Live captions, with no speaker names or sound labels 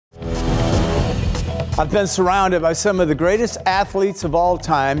I've been surrounded by some of the greatest athletes of all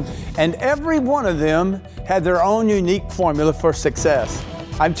time, and every one of them had their own unique formula for success.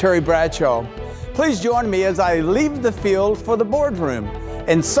 I'm Terry Bradshaw. Please join me as I leave the field for the boardroom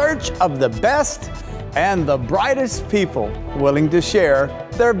in search of the best and the brightest people willing to share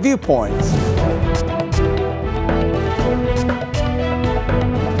their viewpoints.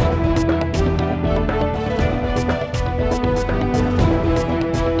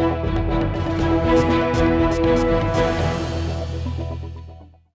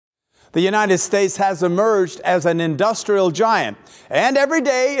 The United States has emerged as an industrial giant, and every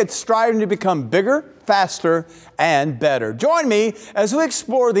day it's striving to become bigger, faster, and better. Join me as we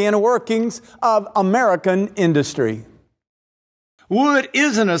explore the inner workings of American industry. Wood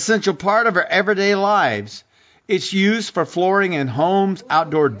is an essential part of our everyday lives. It's used for flooring in homes,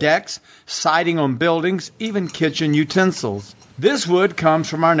 outdoor decks, siding on buildings, even kitchen utensils. This wood comes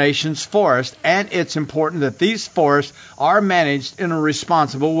from our nation's forest, and it's important that these forests are managed in a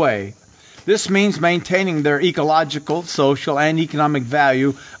responsible way. This means maintaining their ecological, social, and economic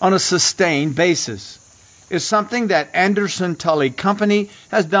value on a sustained basis. It's something that Anderson Tully Company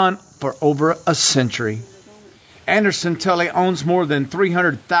has done for over a century. Anderson Tully owns more than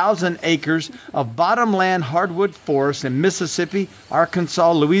 300,000 acres of bottomland hardwood forests in Mississippi,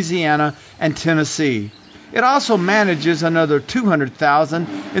 Arkansas, Louisiana, and Tennessee. It also manages another 200,000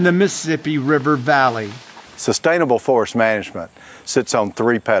 in the Mississippi River Valley. Sustainable forest management sits on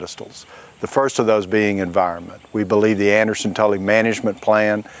three pedestals. The first of those being environment. We believe the Anderson Tully management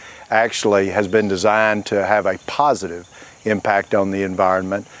plan actually has been designed to have a positive impact on the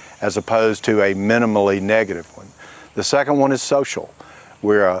environment as opposed to a minimally negative one. The second one is social.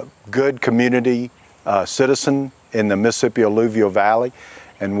 We're a good community citizen in the Mississippi Alluvial Valley,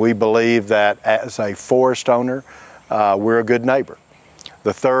 and we believe that as a forest owner, we're a good neighbor.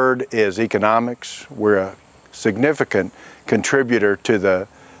 The third is economics. We're a significant contributor to the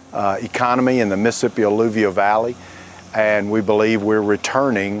economy in the Mississippi Alluvial Valley, and we believe we're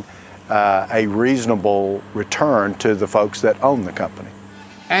returning a reasonable return to the folks that own the company.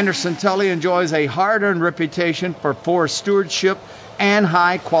 Anderson Tully enjoys a hard-earned reputation for forest stewardship and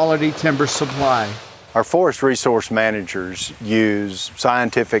high-quality timber supply. Our forest resource managers use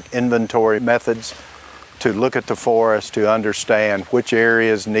scientific inventory methods to look at the forest to understand which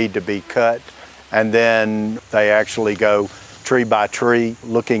areas need to be cut, and then they actually go tree by tree,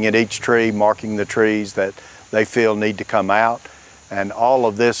 looking at each tree, marking the trees that they feel need to come out, and all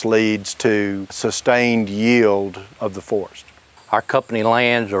of this leads to sustained yield of the forest. Our company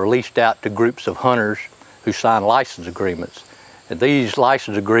lands are leased out to groups of hunters who sign license agreements. And these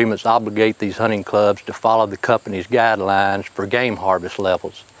license agreements obligate these hunting clubs to follow the company's guidelines for game harvest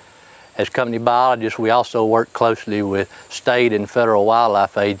levels. As company biologists, we also work closely with state and federal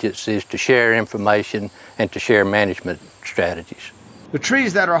wildlife agencies to share information and to share management strategies. The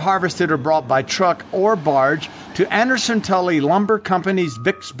trees that are harvested are brought by truck or barge to Anderson Tully Lumber Company's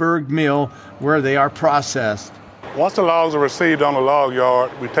Vicksburg mill, where they are processed. Once the logs are received on the log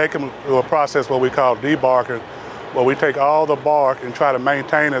yard, we take them through a process what we call debarking, where we take all the bark and try to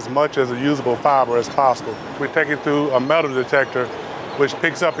maintain as much as a usable fiber as possible. We take it through a metal detector, which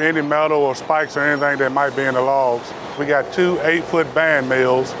picks up any metal or spikes or anything that might be in the logs. We got two 8-foot band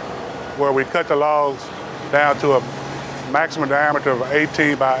mills where we cut the logs down to a maximum diameter of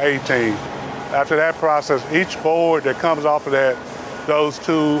 18 by 18. After that process, each board that comes off of that goes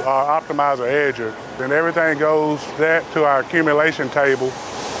to our optimizer edger. And everything goes to our accumulation table,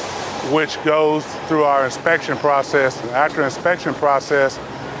 which goes through our inspection process. And after inspection process,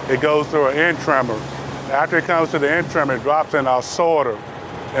 it goes through an end trimmer. After it comes to the end trimmer, it drops in our sorter.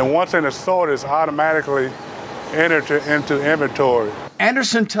 And once in the sorter, it's automatically entered into inventory.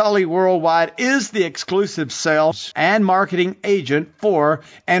 Anderson Tully Worldwide is the exclusive sales and marketing agent for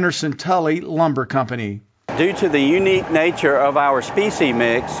Anderson Tully Lumber Company. Due to the unique nature of our species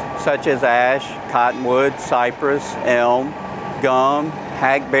mix, such as ash, cottonwood, cypress, elm, gum,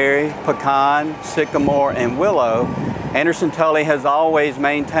 hackberry, pecan, sycamore, and willow, Anderson Tully has always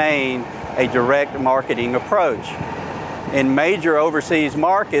maintained a direct marketing approach. In major overseas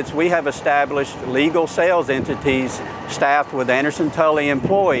markets, we have established legal sales entities staffed with Anderson Tully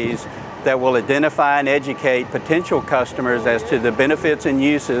employees that will identify and educate potential customers as to the benefits and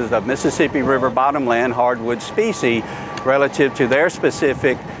uses of Mississippi River bottomland hardwood species relative to their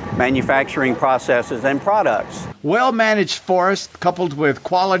specific manufacturing processes and products. Well-managed forests coupled with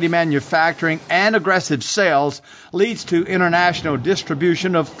quality manufacturing and aggressive sales leads to international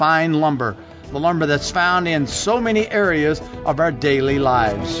distribution of fine lumber, the lumber that's found in so many areas of our daily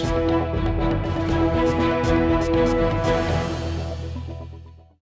lives.